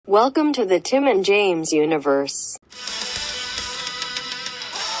Welcome to the Tim and James universe.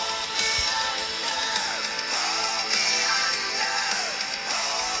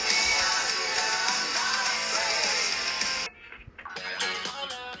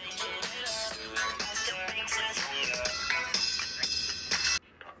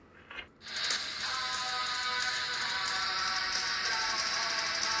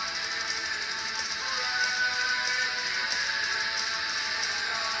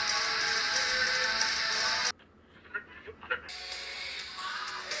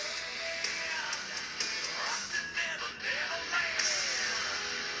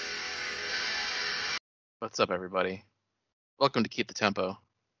 What's up, everybody? Welcome to Keep the Tempo.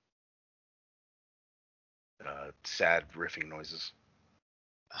 Sad riffing noises.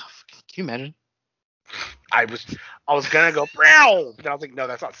 Oh, can you imagine? I was gonna go brow, but I was like, no,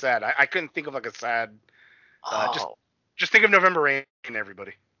 that's not sad. I couldn't think of like a sad. Just think of November Rain,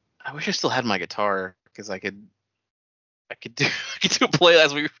 everybody. I wish I still had my guitar because I could do a play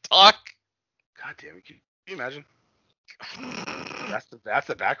as we talk. God damn it! Can you imagine? That's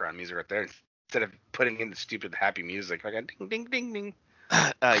the background music right there. Instead of putting in the stupid happy music, like a ding ding ding ding.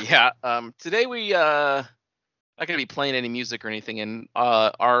 Yeah. Today we not gonna be playing any music or anything, and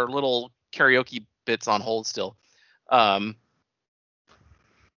our little karaoke bits on hold still. That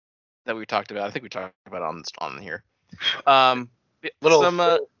we talked about. I think we talked about on here. Little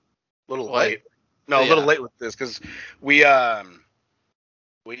what? late. No, Yeah. a little late with this because we I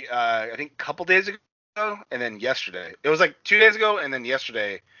think a couple days ago and then yesterday. It was like 2 days ago and then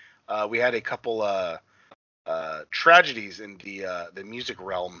yesterday we had a couple tragedies in the music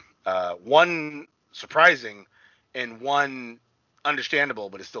realm. One surprising and one understandable,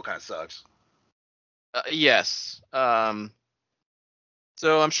 but it still kind of sucks. Yes. So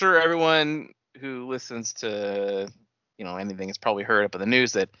I'm sure everyone who listens to anything has probably heard up in the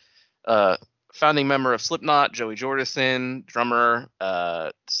news that founding member of Slipknot, Joey Jordison, drummer,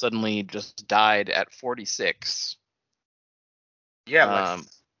 suddenly just died at 46. Yeah, like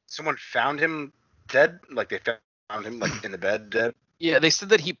someone found him dead. Like they found him like in the bed dead. Yeah, they said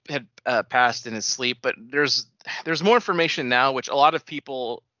that he had passed in his sleep, but there's more information now, which a lot of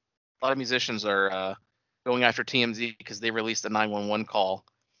musicians are going after TMZ because they released a 911 call,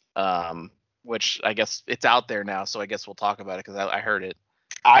 which I guess it's out there now. So I guess we'll talk about it because I heard it.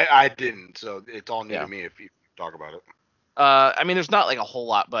 I didn't, so it's all new to me if you talk about it. I mean, there's not like a whole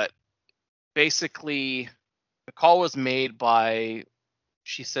lot, but basically the call was made by,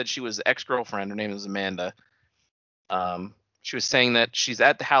 she said she was ex-girlfriend. Her name is Amanda. She was saying that she's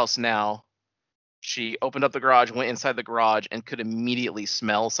at the house now. She opened up the garage, went inside the garage, and could immediately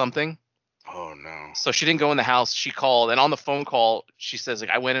smell something. Oh no! So she didn't go in the house. She called, and on the phone call, she says,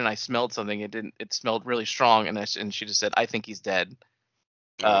 like, I went and I smelled something. It smelled really strong, and she just said, I think he's dead.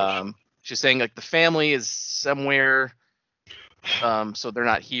 She's saying like the family is somewhere, so they're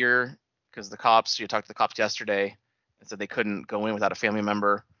not here because the cops. She talked to the cops yesterday and said they couldn't go in without a family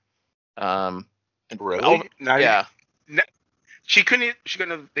member. Really? Yeah. She couldn't.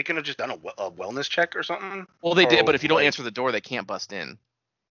 They couldn't have just done a wellness check or something. Well, they did, but if you don't answer the door, they can't bust in.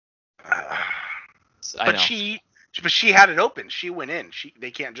 But she had it open. She went in. They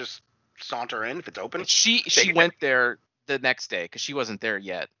can't just saunter in if it's open. She went there the next day because she wasn't there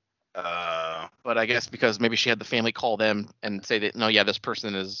yet. But I guess because maybe she had the family call them and say that, no, yeah, this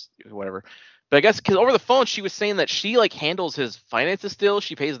person is whatever. But I guess because over the phone she was saying that she like handles his finances still.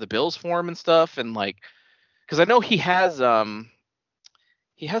 She pays the bills for him and stuff, and like, because I know he had some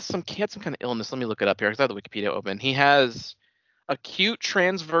kind of illness. Let me look it up here because I have the Wikipedia open. He has acute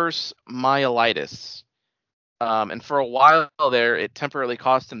transverse myelitis, and for a while there, it temporarily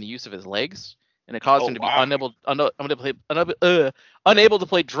cost him the use of his legs, and it caused him to be unable to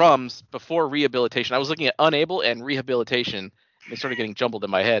play drums before rehabilitation. I was looking at unable and rehabilitation. They started getting jumbled in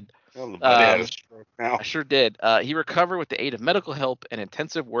my head. I sure did. He recovered with the aid of medical help and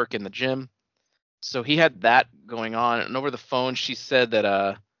intensive work in the gym. So he had that going on, and over the phone, she said that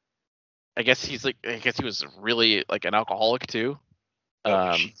I guess he was really like an alcoholic too.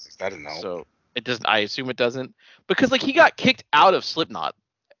 That didn't help. So it doesn't. I assume it doesn't, because like he got kicked out of Slipknot,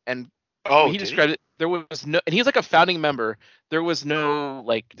 and he described it. There was no, and he's like a founding member. There was no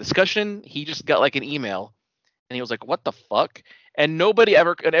like discussion. He just got like an email, and he was like, "What the fuck?" And nobody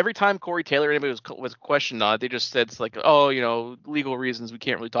ever. And every time Corey Taylor or anybody was questioned on it, they just said it's like, "Oh, legal reasons. We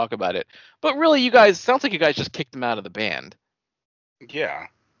can't really talk about it." But really, sounds like you guys just kicked him out of the band. Yeah.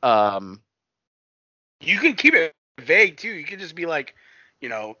 You can keep it vague too. You could just be like,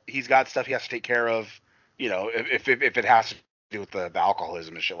 he's got stuff he has to take care of. If it has to do with the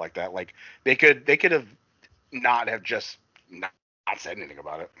alcoholism and shit like that. Like they could have not not said anything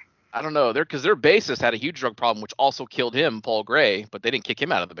about it. I don't know. Because their bassist had a huge drug problem, which also killed him, Paul Gray, but they didn't kick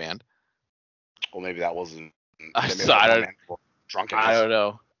him out of the band. Well, maybe that wasn't. I Drunkenness. don't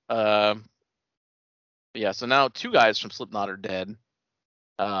know. Yeah. So now 2 guys from Slipknot are dead.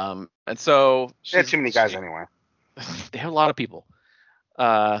 And so They had too many guys anyway. They have a lot of people.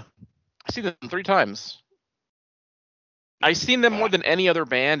 I see them 3 times. I've seen them more than any other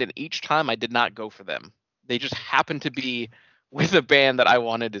band, and each time I did not go for them. They just happened to be with a band that I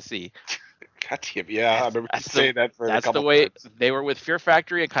wanted to see. God damn, yeah, I remember saying that for a couple the way times. They were with Fear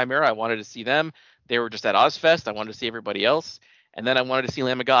Factory and Chimera. I wanted to see them. They were just at Ozfest. I wanted to see everybody else, and then I wanted to see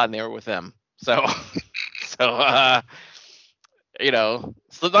Lamb of God, and they were with them. So,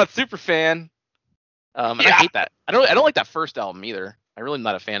 Slipknot super fan. And I hate that. I don't like that first album either. I'm really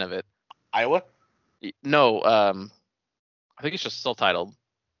not a fan of it. Iowa? No, I think it's just still titled.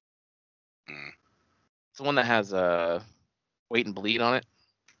 It's the one that has Wait and Bleed on it.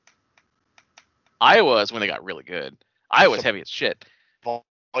 Iowa is when they got really good. Iowa's heavy as shit.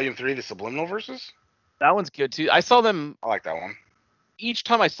 Volume 3, the Subliminal Verses? That one's good too. I saw them. I like that one. Each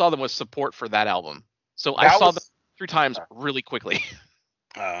time I saw them was support for that album. So I saw them 3 times really quickly.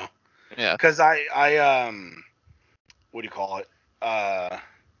 Oh. Yeah. Because I what do you call it? That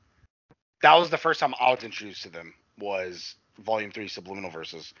was the first time I was introduced to them, was Volume 3, Subliminal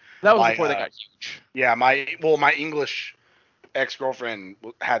Verses. That was before they got huge. Yeah, my English ex-girlfriend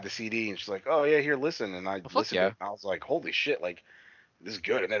had the CD, and she's like, "Oh yeah, here, listen." And I listened to it, and I was like, "Holy shit, like, this is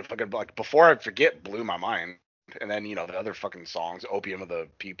good." And then fucking, like, before I forget, blew my mind. And then, the other fucking songs, Opium of the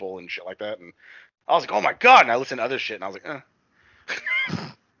People and shit like that, and I was like, "Oh my god!" And I listened to other shit, and I was like,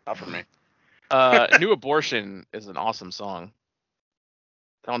 not for me. New Abortion is an awesome song.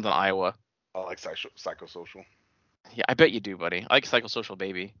 That one's in Iowa. I like Psychosocial. Yeah, I bet you do, buddy. I like Psychosocial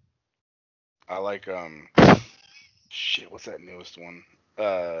Baby. I like shit, what's that newest one?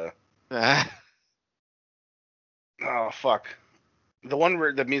 Oh fuck. The one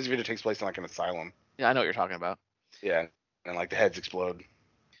where the music video takes place in like an asylum. Yeah, I know what you're talking about. Yeah, and like the heads explode.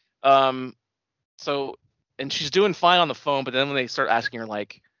 So, and she's doing fine on the phone, but then when they start asking her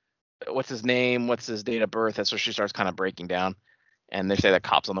like, what's his name, what's his date of birth, that's where she starts kind of breaking down. And they say that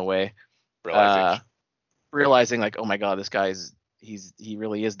cop's on the way. Realizing like, oh my god, this guy's he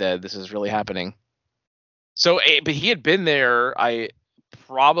really is dead. This is really happening. So, but he had been there.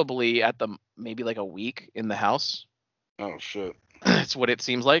 Probably at maybe like a week in the house. Oh shit. That's what it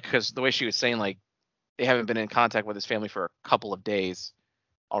seems like, because the way she was saying, like, they haven't been in contact with his family for a couple of days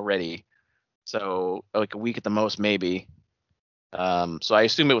already. So like a week at the most, maybe. So I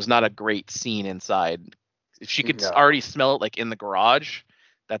assume it was not a great scene inside. If she could already smell it like in the garage,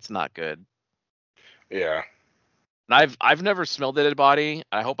 that's not good. Yeah. And I've never smelled a dead body.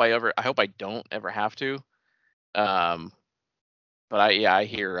 I hope I don't ever have to. But I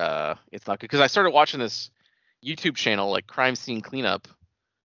hear it's not good, because I started watching this YouTube channel, like Crime Scene Cleanup,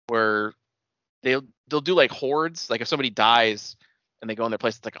 where they'll do like hordes. Like if somebody dies and they go in their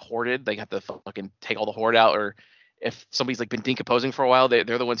place, it's like a hoarded. They have to fucking take all the hoard out. Or if somebody's like been decomposing for a while, they're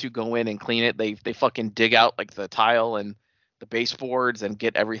the ones who go in and clean it. They fucking dig out like the tile and the baseboards and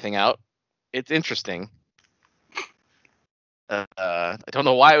get everything out. It's interesting. I don't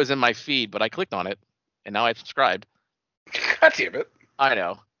know why it was in my feed, but I clicked on it and now I've subscribed. God damn it. I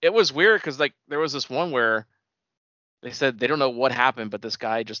know. It was weird because like there was this one where they said they don't know what happened, but this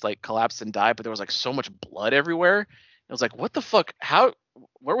guy just like collapsed and died, but there was like so much blood everywhere. It was like, what the fuck?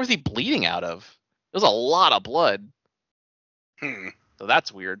 Where was he bleeding out of? There was a lot of blood. So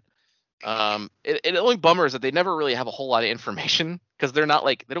that's weird. The only bummer is that they never really have a whole lot of information, because they're not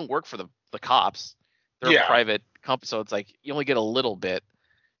like, they don't work for the cops. They're a private company, so it's like you only get a little bit.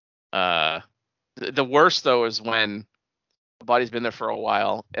 The worst though is when the body's been there for a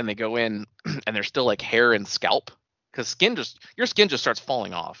while and they go in and there's still like hair and scalp, because your skin just starts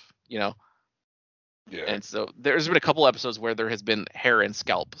falling off, Yeah. And so there's been a couple episodes where there has been hair and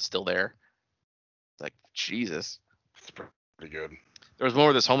scalp still there. It's like, Jesus. It's pretty good. There was one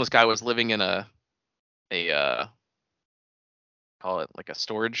where this homeless guy was living in a call it like a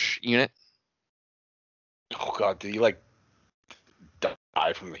storage unit. Oh god, did he like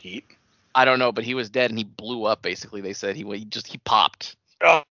die from the heat? I don't know, but he was dead and he blew up. Basically, they said he popped.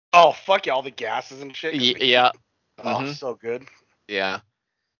 Oh fuck yeah, all the gases and shit. Yeah. Oh, so good. Yeah.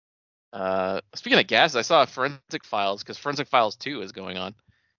 Speaking of gases, I saw Forensic Files, because Forensic Files 2 is going on.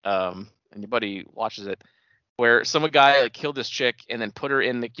 And your buddy watches it, where some guy like killed this chick and then put her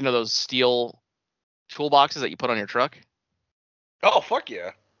in the, those steel toolboxes that you put on your truck. Oh fuck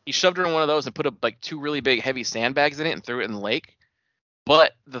yeah. He shoved her in one of those and put like 2 really big heavy sandbags in it and threw it in the lake.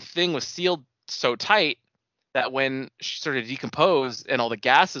 But the thing was sealed so tight that when she started to decompose and all the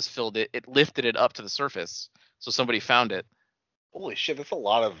gases filled it, it lifted it up to the surface. So somebody found it. Holy shit, that's a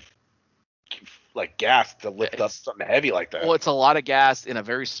lot of like gas to lift up something heavy like that. Well, it's a lot of gas in a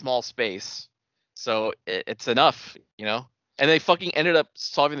very small space, so it's enough, you know. And they fucking ended up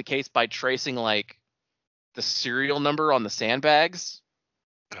solving the case by tracing like the serial number on the sandbags.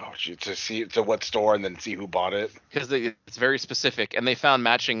 Oh, to see to what store and then see who bought it, because it's very specific, and they found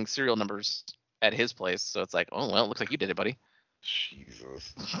matching serial numbers at his place. So it's like, oh well, it looks like you did it, buddy.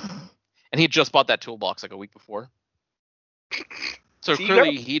 Jesus. And he just bought that toolbox like a week before. So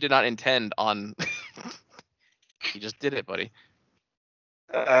clearly he did not intend on. He just did it, buddy.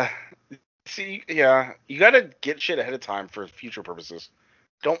 See, yeah, you gotta get shit ahead of time for future purposes.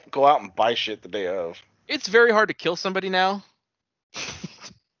 Don't go out and buy shit the day of. It's very hard to kill somebody now.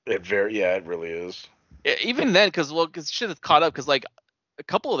 It really is. Even then, because shit is caught up. Because like a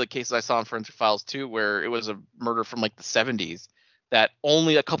couple of the cases I saw in Forensic Files too, where it was a murder from like the 70s, that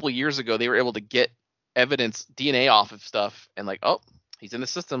only a couple of years ago they were able to get evidence, DNA off of stuff, and like, oh, he's in the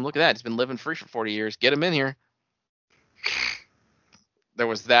system. Look at that. He's been living free for 40 years. Get him in here. There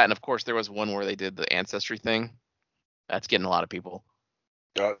was that, and of course there was one where they did the ancestry thing. That's getting a lot of people.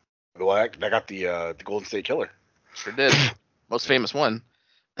 Well, I got the Golden State Killer. Sure did. Most famous one.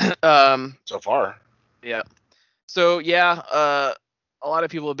 So far. Yeah. So yeah, a lot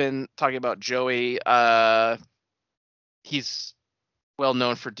of people have been talking about Joey. He's well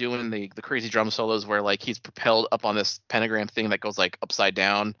known for doing the crazy drum solos where like he's propelled up on this pentagram thing that goes like upside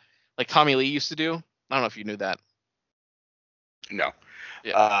down, like Tommy Lee used to do. I don't know if you knew that. No.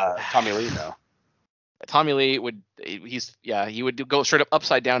 Yeah. Tommy Lee, no. Tommy Lee he would go straight up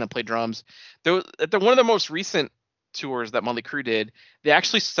upside down and play drums. One of the most recent tours that Motley Crue did, they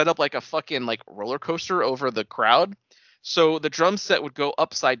actually set up like a fucking like roller coaster over the crowd. So the drum set would go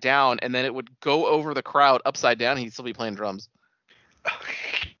upside down, and then it would go over the crowd upside down, and he'd still be playing drums.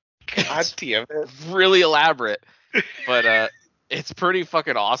 God damn it. Really elaborate. But it's pretty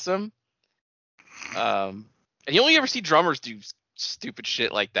fucking awesome. And you only ever see drummers do stupid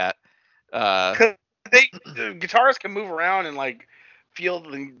shit like that. The guitarists can move around and like feel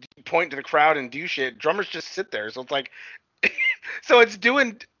and point to the crowd and do shit. Drummers just sit there, so it's like, so it's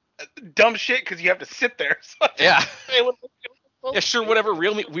doing dumb shit because you have to sit there. So yeah. Yeah, sure, whatever.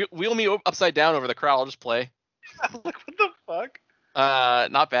 Wheel me upside down over the crowd. I'll just play. Like, what the fuck?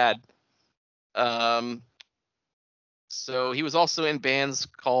 Not bad. So he was also in bands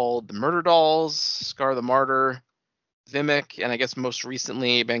called the Murder Dolls, Scar the Martyr, Vimic, and I guess most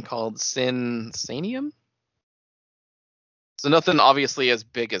recently a band called Sanium. So nothing obviously as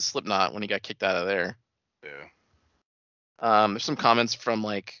big as Slipknot when he got kicked out of there. Yeah. There's some comments from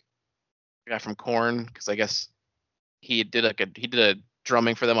like a guy from Korn, because I guess he did a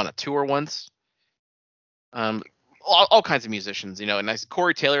drumming for them on a tour once. All kinds of musicians, you know, and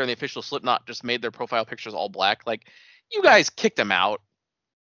Corey Taylor and the official Slipknot just made their profile pictures all black. Like, you guys kicked him out.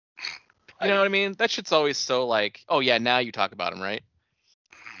 You know what I mean? That shit's always so like, oh yeah, now you talk about him, right?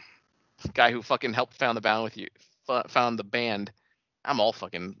 Guy who fucking helped found the band with you, found the band. I'm all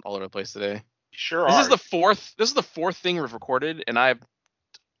fucking all over the place today. Sure. This is the fourth thing we've recorded, and I'm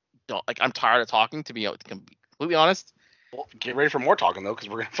tired of talking, to be completely honest. Well, get ready for more talking though, because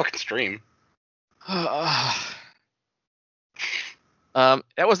we're gonna fucking stream. That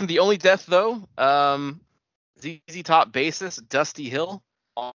wasn't the only death though. ZZ Top bassist Dusty Hill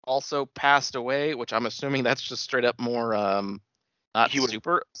also passed away, which I'm assuming that's just straight up more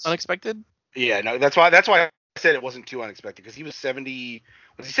super unexpected. Yeah, no, that's why I said it wasn't too unexpected, because he was 70.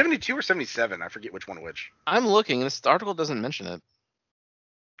 Was he 72 or 77? I forget which. I'm looking. This article doesn't mention it.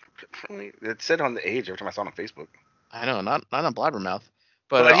 It said on the age every time I saw it on Facebook. I know, not on Blabbermouth.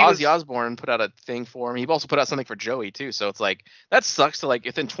 But Ozzy Osbourne put out a thing for him. He also put out something for Joey too. So it's like, that sucks to like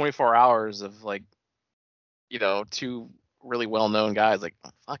within 24 hours of like, you know, two really well-known guys. Like, oh,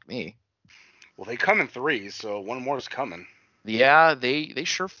 fuck me. Well, they come in threes, so one more is coming. Yeah, they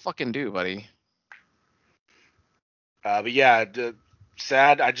sure fucking do, buddy. But yeah,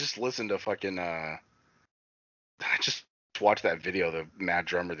 sad. I just listened to fucking. I just watched that video of the Mad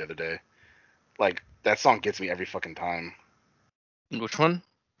Drummer the other day. Like, that song gets me every fucking time. Which one?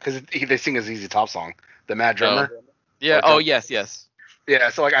 Because they sing a ZZ Top song, the Mad Drummer. Yeah. Like, oh, yes. Yeah.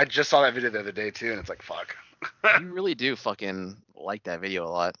 So like, I just saw that video the other day too, and it's like, fuck. You really do fucking like that video a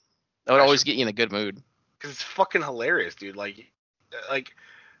lot. That would always get you in a good mood. Because it's fucking hilarious, dude. Like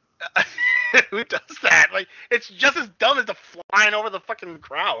who does that? Like, it's just as dumb as the flying over the fucking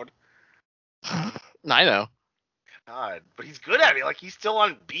crowd. I know. God, but he's good at it. Like, he's still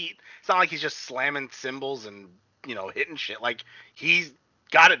on beat. It's not like he's just slamming cymbals and, you know, hitting shit. Like, he's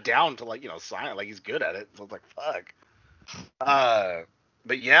got it down to like silent, like he's good at it. So it's like fuck.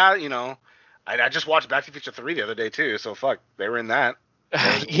 But yeah, I just watched Back to the Future 3 the other day too. So fuck, they were in that.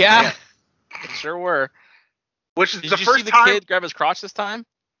 Yeah, they sure were. Which is Did the you first see the time kid grab his crotch this time?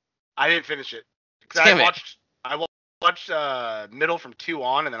 I didn't finish it. Damn it. I watched middle from 2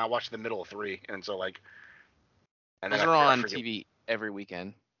 on, and then I watched the middle of 3, and so like. And those then are on TV every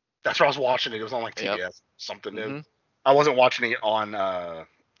weekend. That's where I was watching it. It was on like TBS, something. Mm-hmm. I wasn't watching it on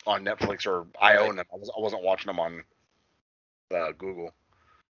Netflix, or I own them. I wasn't watching them on Google.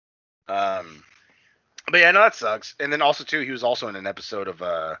 But yeah, no, that sucks. And then also too, he was also in an episode of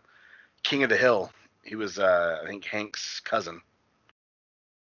King of the Hill. He was I think Hank's cousin.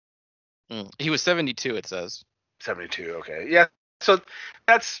 He was 72, it says. 72, okay. Yeah, so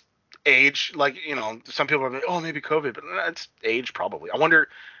that's age. Like, some people are like, oh, maybe COVID, but it's age probably. I wonder,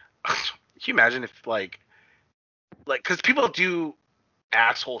 can you imagine if like, because people do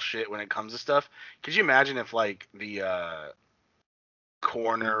asshole shit when it comes to stuff. Could you imagine if like the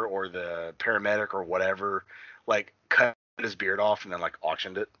coroner or the paramedic or whatever like cut his beard off and then like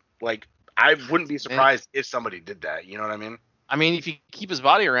auctioned it? Like, I wouldn't be surprised if somebody did that. You know what I mean? I mean, if you keep his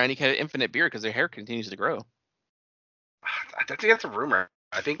body around, he can have infinite beard because their hair continues to grow. I think that's a rumor.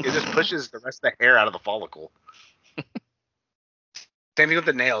 I think it just pushes the rest of the hair out of the follicle. Same thing with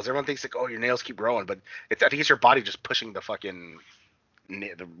the nails. Everyone thinks like, oh, your nails keep growing, but I think it's your body just pushing the fucking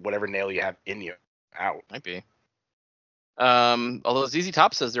whatever nail you have in you out. Might be. Although ZZ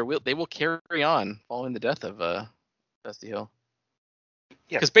Top says they will carry on following the death of Dusty Hill.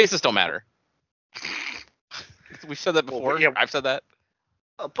 Yeah, because bassists don't matter. We've said that before. Well, yeah. I've said that.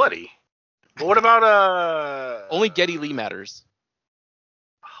 Buddy. But what about only Geddy Lee matters.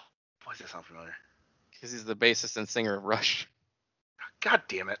 Why does that sound familiar? Because he's the bassist and singer of Rush. God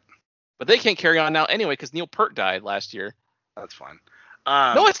damn it. But they can't carry on now anyway because Neil Peart died last year. That's fine.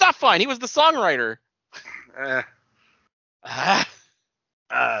 No, it's not fine. He was the songwriter.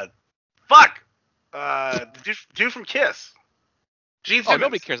 Fuck. The dude from Kiss. Gene Simmons. Oh,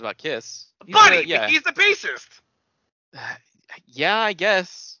 nobody cares about Kiss. Buddy, he's the bassist. Yeah, I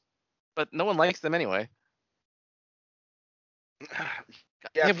guess. But no one likes them anyway.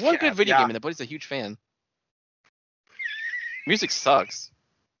 They have one good video game, and the buddy's a huge fan. Music sucks.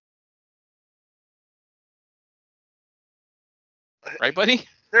 Right, buddy?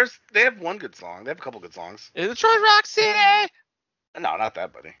 They have one good song. They have a couple good songs. Is it Detroit Rock City? No, not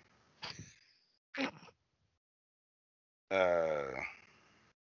that, buddy. You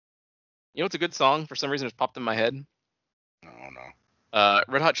know what's a good song? For some reason, it's popped in my head. No.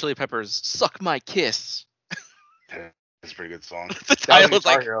 Red Hot Chili Peppers, "Suck My Kiss." That's a pretty good song. The title was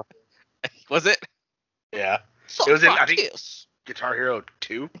like, Hero. Was it? Yeah. Suck it was in, my I think, kiss. Guitar Hero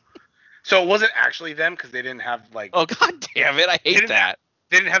 2. So it wasn't actually them because they didn't have like. Oh god damn it! I hate that.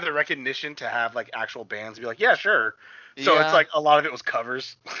 They didn't have the recognition to have like actual bands be like, yeah, sure. So it's like a lot of it was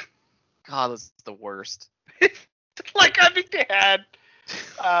covers. God, that's the worst. Like I think they had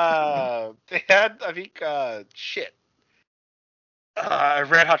I think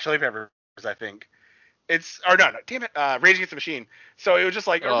Red Hot Chili Peppers, I think. No, damn it, Rage Against the Machine. So it was just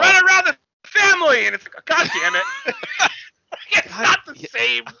like run around the family, and it's like, god damn it. It's not the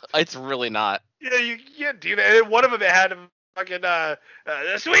same. It's really not. Yeah, you can't do that. And one of them had a fucking the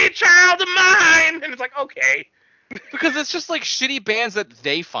sweet child of mine, and it's like, okay. Because it's just like shitty bands that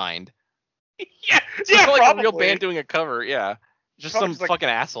they find. Yeah, so it's not like a real band doing a cover. Yeah, just some fucking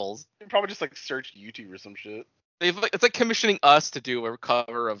assholes. They probably just like search YouTube or some shit. It's like commissioning us to do a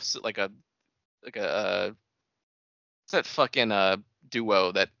cover of like a what's that fucking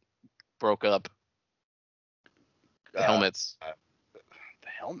duo that broke up? The Helmets. The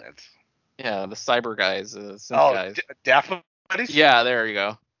Helmets. Yeah, the cyber guys, synth guys. Daft Buddies? Yeah, there you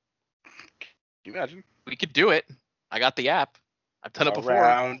go. Can you imagine? We could do it. I got the app. I've done it before.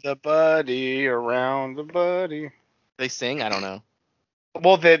 Around the buddy. They sing? I don't know.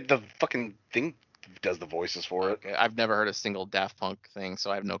 Well, the fucking thing does the voices for it. Okay. I've never heard a single Daft Punk thing,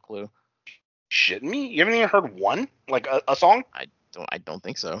 so I have no clue. Shitting me? You haven't even heard one? Like a song? I don't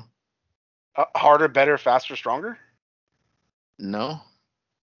think so. Harder, better, faster, stronger? No.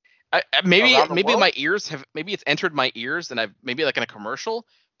 Maybe my ears have, maybe it's entered my ears and I've maybe like in a commercial,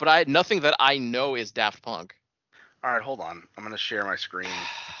 but nothing that I know is Daft Punk. All right, hold on. I'm gonna share my screen.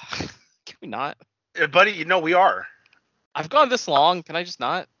 Can we not? Buddy, we are. I've gone this long. Can I just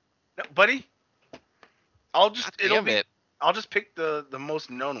not? No, buddy. I'll just it. I'll just pick the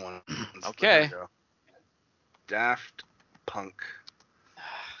most known one. Okay. Daft Punk.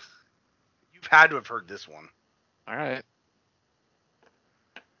 You've had to have heard this one. All right.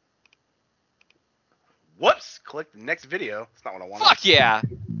 Whoops! Click the next video. It's not what I wanted. Fuck yeah!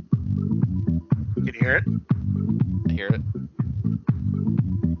 Can you hear it? I hear it.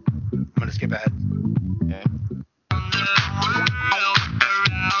 I'm gonna skip ahead. Okay.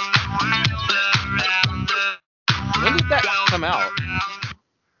 When did that come out?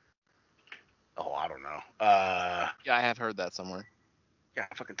 Oh, I don't know. Yeah, I have heard that somewhere. Yeah,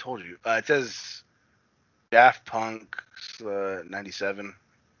 I fucking told you. It says Daft Punk 97.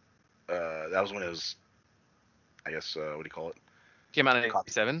 That was when it was, I guess, what do you call it? Came out in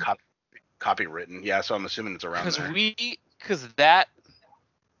 87? Copywritten. Yeah, so I'm assuming it's around there. Because that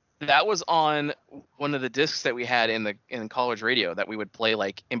was on one of the discs that we had in college radio that we would play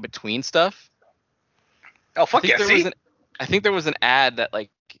like in between stuff. Oh, fuck yeah, see? I think there was an ad that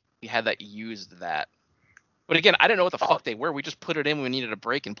like we had that used that. But again, I didn't know what the fuck they were. We just put it in when we needed a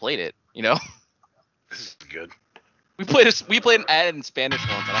break and played it, you know? This is good. We played an ad in Spanish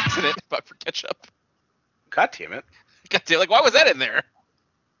once on accident about for ketchup. God damn it. God damn, like why was that in there?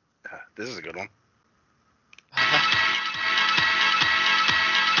 This is a good one.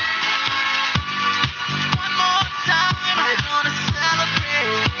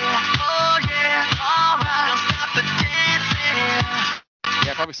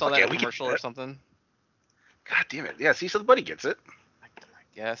 Yeah, I probably saw that in a commercial or something. God damn it. Yeah, see, so the buddy gets it. I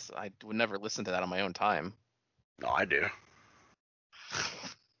guess I would never listen to that on my own time. No, I do.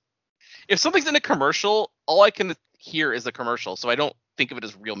 If something's in a commercial, all I can hear is the commercial, so I don't think of it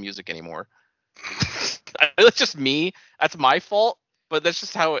as real music anymore. It's just me. That's my fault, but that's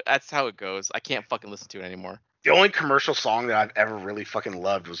just how it goes. I can't fucking listen to it anymore. The only commercial song that I've ever really fucking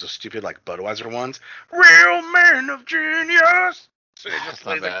loved was the stupid like Budweiser ones. Real Man of Genius. So it just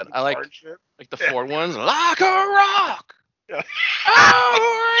plays, not bad. Like, I like the Ford ones. Like a rock. Yeah.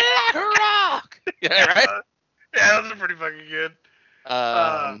 Oh, like a rock. Yeah, right. Yeah, those are pretty fucking good.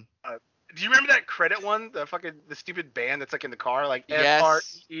 Do you remember that credit one? The stupid band that's like in the car, like yes.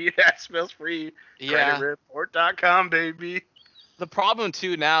 FRE, that smells free. Yeah. Creditreport.com, baby. The problem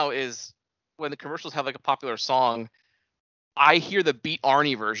too now is when the commercials have like a popular song, I hear the Beat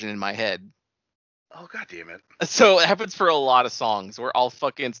Arnie version in my head. Oh, god damn it. So it happens for a lot of songs where I'll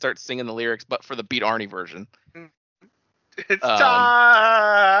fucking start singing the lyrics, but for the Beat Arnie version. It's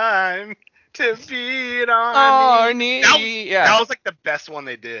time to beat Arnie. That was like the best one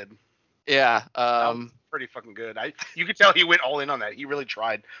they did. Yeah. That was pretty fucking good. You could tell he went all in on that. He really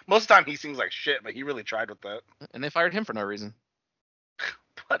tried. Most of the time he sings like shit, but he really tried with that. And they fired him for no reason.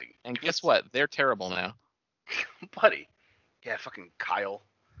 Buddy. And guess what? They're terrible now. Buddy. Yeah, fucking Kyle.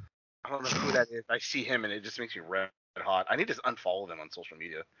 I don't know who that is. I see him and it just makes me red hot. I need to unfollow them on social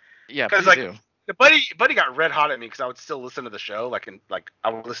media. Yeah, please do. The buddy got red hot at me because I would still listen to the show. I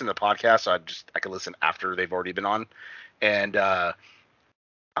would listen to the podcast, so I could listen after they've already been on. And I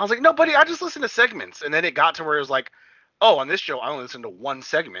was like, no, buddy, I just listen to segments. And then it got to where it was like, oh, on this show I only listen to one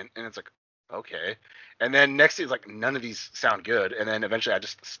segment, and it's like, okay. And then next thing it's like none of these sound good. And then eventually I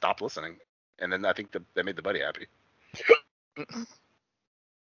just stopped listening. And then I think that made the buddy happy.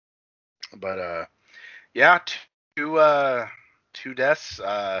 But yeah, two deaths.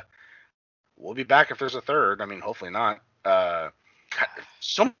 We'll be back if there's a third. I mean, hopefully not.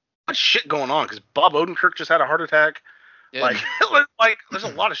 So much shit going on because Bob Odenkirk just had a heart attack. Yeah. Like there's a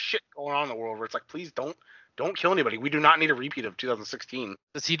lot of shit going on in the world where it's like, please don't kill anybody. We do not need a repeat of 2016.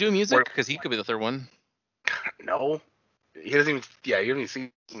 Does he do music? Because he could be the third one. No, he doesn't even. Yeah, he doesn't even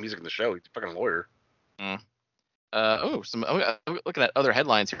sing music in the show. He's a fucking lawyer. Look at that other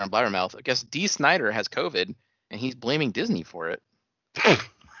headlines here on Blabbermouth. I guess Dee Snider has COVID and he's blaming Disney for it.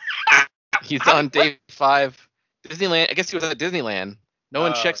 He's on day 5. Disneyland. I guess he was at Disneyland. No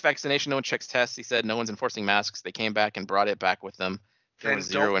one checks vaccination. No one checks tests. He said no one's enforcing masks. They came back and brought it back with them. There was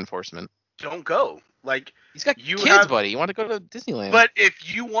zero enforcement. Don't go. Like he's got kids, buddy. You want to go to Disneyland? But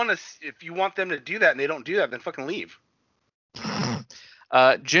if you want them to do that and they don't do that, then fucking leave.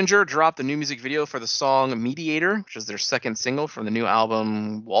 Ginger dropped a new music video for the song Mediator, which is their second single from the new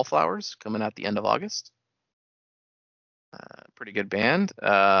album Wallflowers, coming out the end of August. Pretty good band.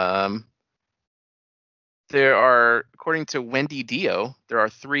 There are, according to Wendy Dio, there are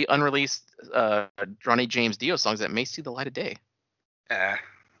 3 unreleased Ronnie James Dio songs that may see the light of day. All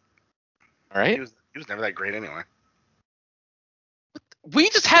right. He was never that great anyway. We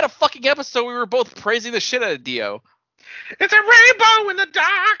just had a fucking episode. We were both praising the shit out of Dio. It's a rainbow in the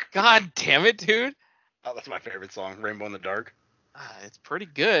dark. God damn it, dude. Oh, that's my favorite song, Rainbow in the Dark. It's pretty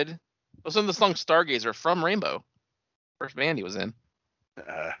good. Listen to the song Stargazer from Rainbow. First band he was in.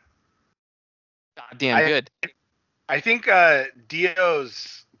 God damn good. I think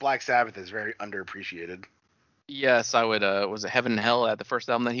Dio's Black Sabbath is very underappreciated. Yes, I would. Was it Heaven and Hell at the first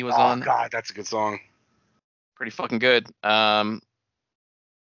album that he was on? Oh, God, that's a good song. pretty fucking good. Ted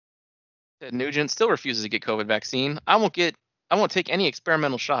Nugent still refuses to get COVID vaccine. I won't take any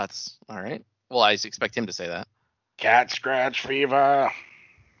experimental shots. All right. Well, I expect him to say that. Cat scratch fever.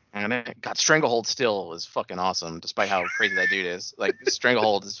 And God, Stranglehold still is fucking awesome, despite how crazy that dude is. Like,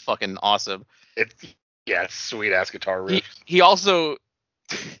 Stranglehold is fucking awesome. It's sweet ass guitar riff. He also,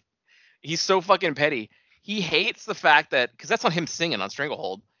 he's so fucking petty. He hates the fact that, because that's not him singing on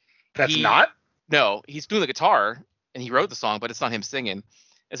Stranglehold. That's not? No, he's doing the guitar, and he wrote the song, but it's not him singing.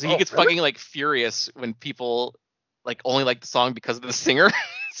 And so he gets really? fucking, like, furious when people, like, only like the song because of the singer.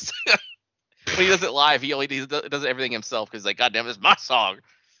 When he does it live, he does everything himself, because, like, goddamn, this is my song.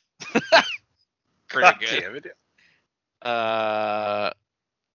 Pretty good. Damn it.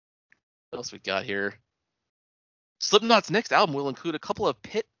 What else we got here? Slipknot's next album will include a couple of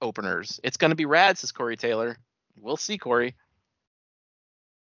pit openers. It's gonna be rad, says Corey Taylor. We'll see, Corey.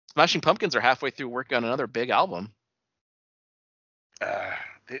 Smashing Pumpkins are halfway through working on another big album.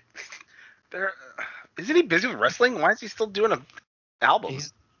 Isn't he busy with wrestling? Why is he still doing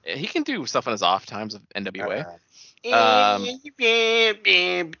albums? He can do stuff on his off times of NWA. He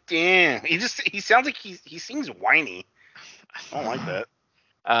sounds like he sings whiny. I don't like that.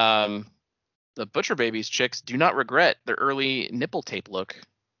 The Butcher Babies chicks do not regret their early nipple tape look.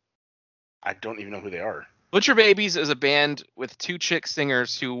 I don't even know who they are. Butcher Babies is a band with two chick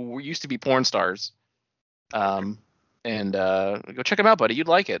singers who used to be porn stars. Go check them out, buddy. You'd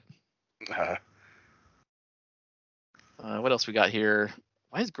like it. What else we got here?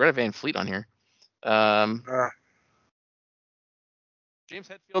 Why is Greta Van Fleet on here? James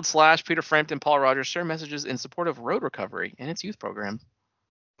Hetfield / Peter Frampton, Paul Rogers share messages in support of road recovery and its youth program.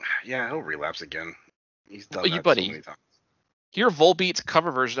 Yeah, he'll relapse again. He's done that buddy. So many times. Hear Volbeat's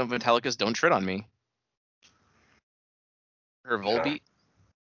cover version of Metallica's "Don't Tread on Me." Or Volbeat?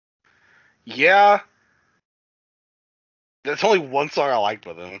 Yeah. There's only one song I liked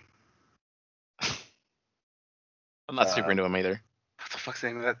with him. I'm not super into him either. What the fuck's the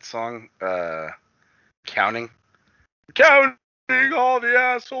name of that song? Counting all the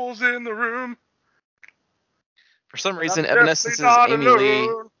assholes in the room. For some reason, Evanescence's Amy Lee.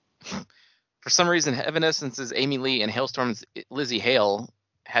 For some reason, Evanescence's Amy Lee and Hailstorm's Lizzie Hale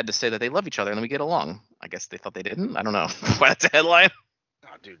had to say that they love each other and we get along. I guess they thought they didn't. I don't know. Why that's a headline?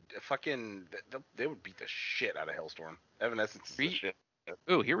 Oh, dude, they would beat the shit out of Hailstorm. Evanescence is the shit.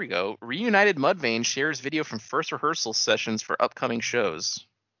 Ooh, here we go. Reunited Mudvayne shares video from first rehearsal sessions for upcoming shows.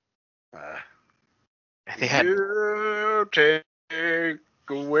 They had. You take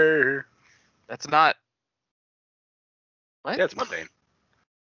away. That's not. What? Yeah, it's Mudvayne.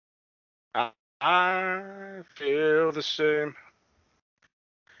 I feel the same.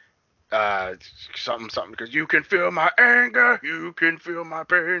 Something, because you can feel my anger, you can feel my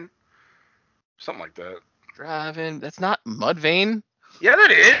pain. Something like that. Driving. That's not Mudvayne. Yeah,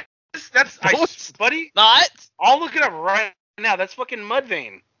 that is. That's buddy. Not. I'll look it up right now. That's fucking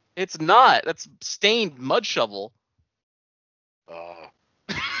Mudvayne. It's not. That's Stained Mud Shovel.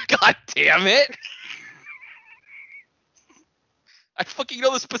 God damn it. I fucking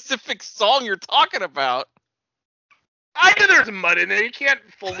know the specific song you're talking about. I know there's mud in there. You can't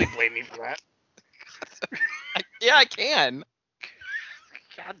fully blame me for that. Yeah, I can.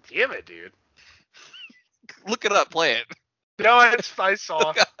 God damn it, dude. Look it up. Play it. No, I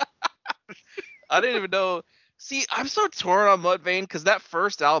saw. I didn't even know. See, I'm so torn on Mudvayne because that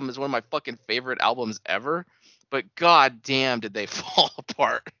first album is one of my fucking favorite albums ever. But god damn, did they fall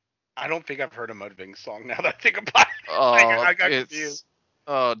apart. I don't think I've heard a Mudvayne song now that I think about it. Oh, I got confused.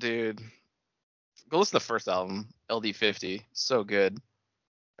 Oh, dude. Go listen to the first album, LD50. So good.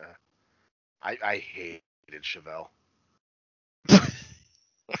 I hated Chevelle.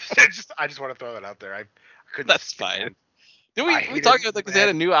 I just want to throw that out there. I couldn't. That's fine. Did we talked about that because they had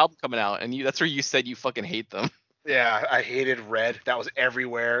a new album coming out, and that's where you said you fucking hate them. Yeah, I hated Red. That was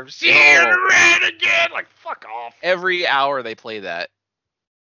everywhere. See Red again. Like, fuck off. Every hour they play that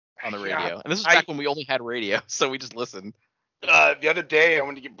on the radio. And this was back when we only had radio, so we just listened. The other day, I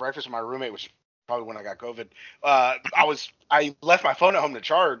went to get breakfast with my roommate, which is probably when I got COVID. I left my phone at home to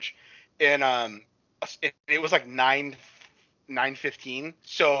charge, and it was like 9:15.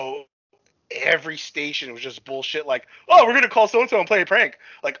 So every station was just bullshit. Like, oh, we're gonna call so and so and play a prank,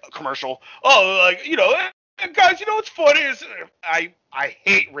 like a commercial. Oh, like, you know, guys, you know what's funny is I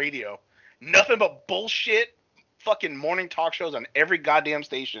hate radio. Nothing but bullshit. Fucking morning talk shows on every goddamn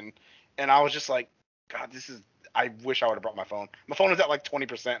station, and I was just like, God, I wish I would have brought my phone. My phone was at like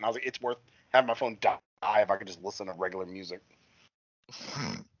 20%, and I was like, it's worth having my phone die if I could just listen to regular music.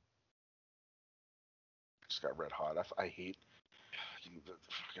 Just got red hot. I hate.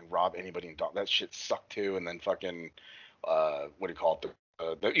 fucking rob anybody and dog. That shit sucked too. And then fucking what do you call it?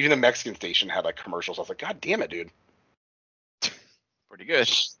 Even the Mexican station had like commercials. I was like, God damn it, dude. Pretty good. I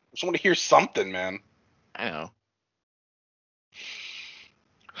just want to hear something, man. I know.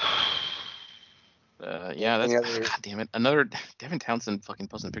 Yeah, that's God damn it. Another Devin Townsend fucking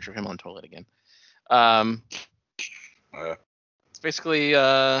posting a picture of him on the toilet again. It's basically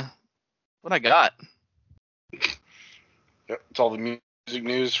what I got. Yep, it's all the music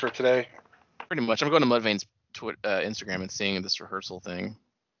news for today. Pretty much. I'm going to Mudvayne's Instagram and seeing this rehearsal thing.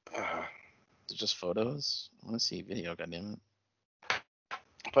 It's just photos. I want to see video. Goddamn it.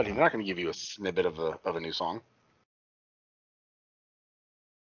 Buddy, they're not going to give you a snippet of a new song.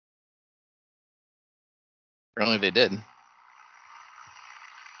 Apparently they did.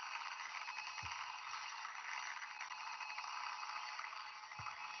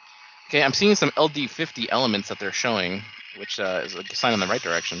 Okay, I'm seeing some LD50 elements that they're showing, which is a sign in the right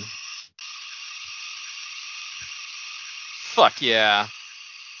direction. Fuck yeah.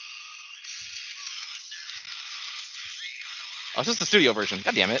 Oh, it's just the studio version.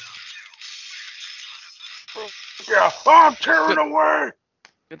 God damn it. Yeah, I'm tearing away.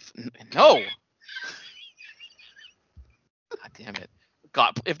 No. God damn it.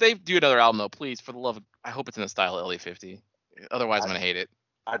 God, if they do another album though, please, for the love of, I hope it's in the style of LD50. Otherwise, I'm gonna hate it.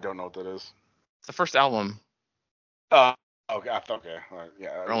 I don't know what that is. It's the first album. Okay. Okay. Yeah.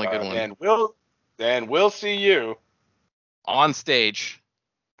 Our only good one. And we'll see you on stage.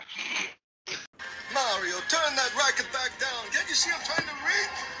 Mario, turn that racket back down. Can't you see I'm trying to read?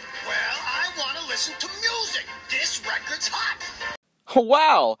 Well, I want to listen to music. This record's hot.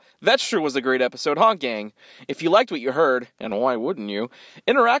 Wow, that sure was a great episode, huh, gang? If you liked what you heard, and why wouldn't you,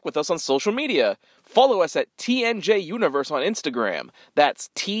 interact with us on social media. Follow us at TNJ Universe on Instagram. That's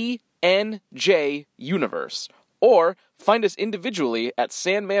TNJ Universe. Or find us individually at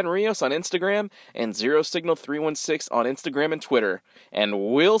Sandman Rios on Instagram and Zero Signal 316 on Instagram and Twitter.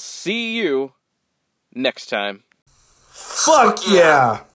 And we'll see you next time. Fuck yeah!